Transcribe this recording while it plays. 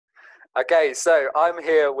Okay, so I'm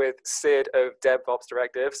here with Sid of DevOps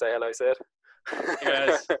Directive. Say hello, Sid. Hey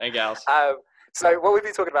guys and gals. So what we've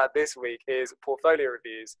been talking about this week is portfolio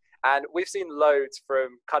reviews, and we've seen loads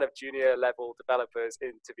from kind of junior level developers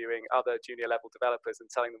interviewing other junior level developers and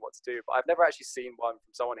telling them what to do, but I've never actually seen one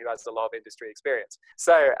from someone who has a lot of industry experience.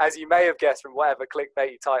 So as you may have guessed from whatever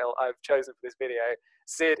clickbaity title I've chosen for this video,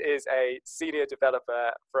 Sid is a senior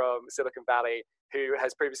developer from Silicon Valley who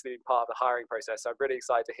has previously been part of the hiring process. So I'm really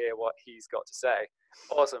excited to hear what he's got to say.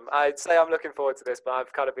 Awesome. I'd say I'm looking forward to this, but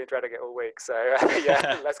I've kind of been dreading it all week. So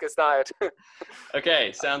yeah, let's get started.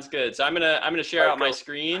 Okay, sounds good. So I'm gonna share out my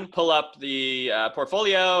screen, pull up the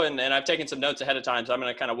portfolio, and I've taken some notes ahead of time. So I'm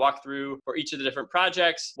gonna kind of walk through for each of the different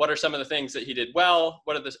projects. What are some of the things that he did well?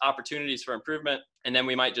 What are the opportunities for improvement? And then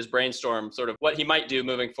we might just brainstorm sort of what he might do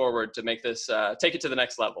moving forward to make this take it to the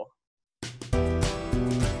next level.